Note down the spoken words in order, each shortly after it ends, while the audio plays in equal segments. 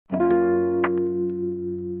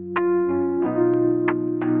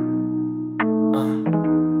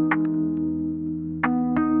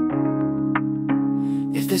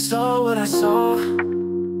saw what I saw,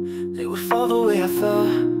 they would fall the way I fell.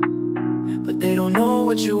 But they don't know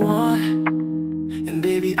what you want, and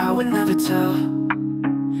baby, I would never tell.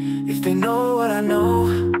 If they know what I know,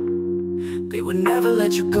 they would never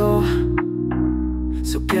let you go.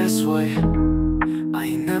 So guess what? I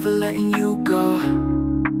ain't never letting you go.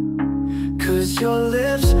 Cause your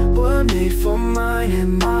lips were made for mine,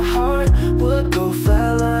 and my heart would go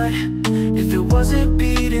flatline if it wasn't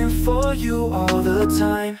beating for you all the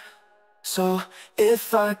time. So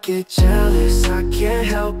if I get jealous, I can't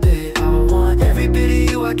help it. I want every bit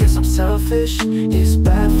of you, I guess I'm selfish. It's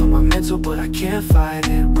bad for my mental, but I can't fight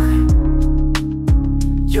it when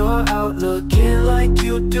you're out looking like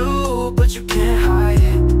you do, but you can't hide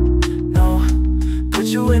it. No, put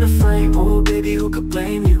you in a frame, oh baby, who could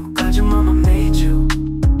blame you? Glad your mama made you,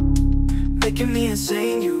 making me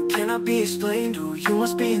insane. You cannot be explained, oh, you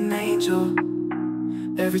must be an angel.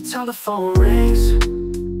 Every time the phone rings,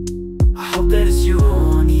 I hope that it's you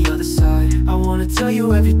on the other side. I wanna tell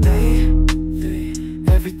you everything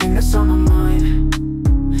that's on my mind.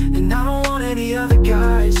 And I don't want any other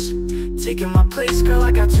guys taking my place, girl,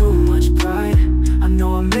 I got too much pride. I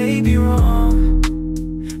know I may be wrong,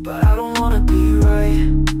 but I don't wanna be right.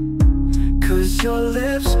 Cause your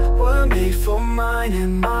lips were made for mine,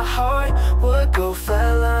 and my heart would go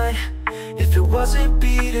flatline if it wasn't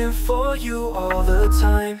beating for you all the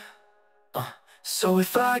time. So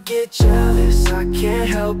if I get jealous, I can't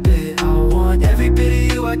help it. I want every bit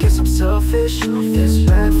of you, I guess I'm selfish. It's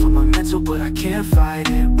bad for my mental, but I can't fight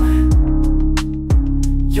it when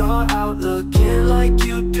you're out looking like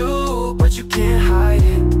you do, but you can't hide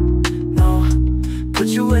it. No, put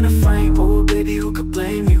you in a frame, oh baby, who could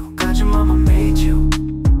blame you? God, your mama made you,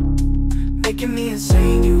 making me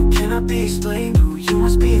insane. You cannot be explained, oh, you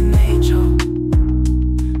must be an angel.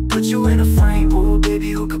 Put you in a frame, oh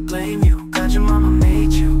baby, who could blame you? God, your mama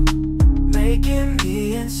made you, making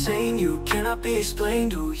me insane. You cannot be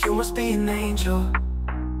explained, oh, you must be an angel.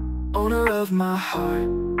 Owner of my heart,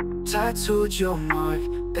 tattooed your mark,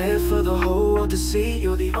 there for the whole world to see.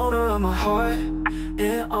 You're the owner of my heart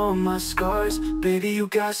and all my scars. Baby, you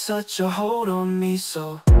got such a hold on me.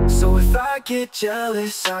 So if I get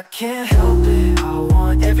jealous, I can't help it. I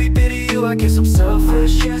want every bit of you, I guess I'm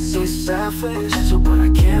selfish. Yes, it's bad for my mental, but I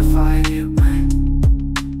can't fight it when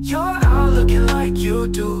you're out looking like you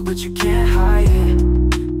do, but you can't hide it.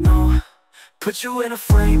 No, put you in a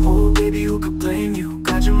frame, oh baby, who could blame you?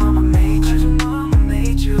 God, your mama made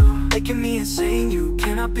you, making me insane. You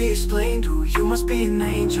cannot be explained, oh, you must be an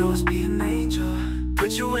angel, must be an angel.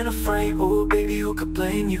 Put you in a frame, oh baby, who could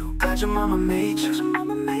blame you? God, your mama made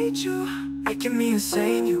you, making me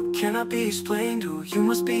insane. You cannot be explained, oh, you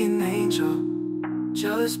must be an angel.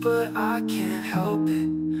 Jealous, but I can't help it.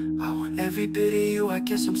 I want every bit of you, I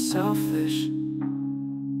guess I'm selfish.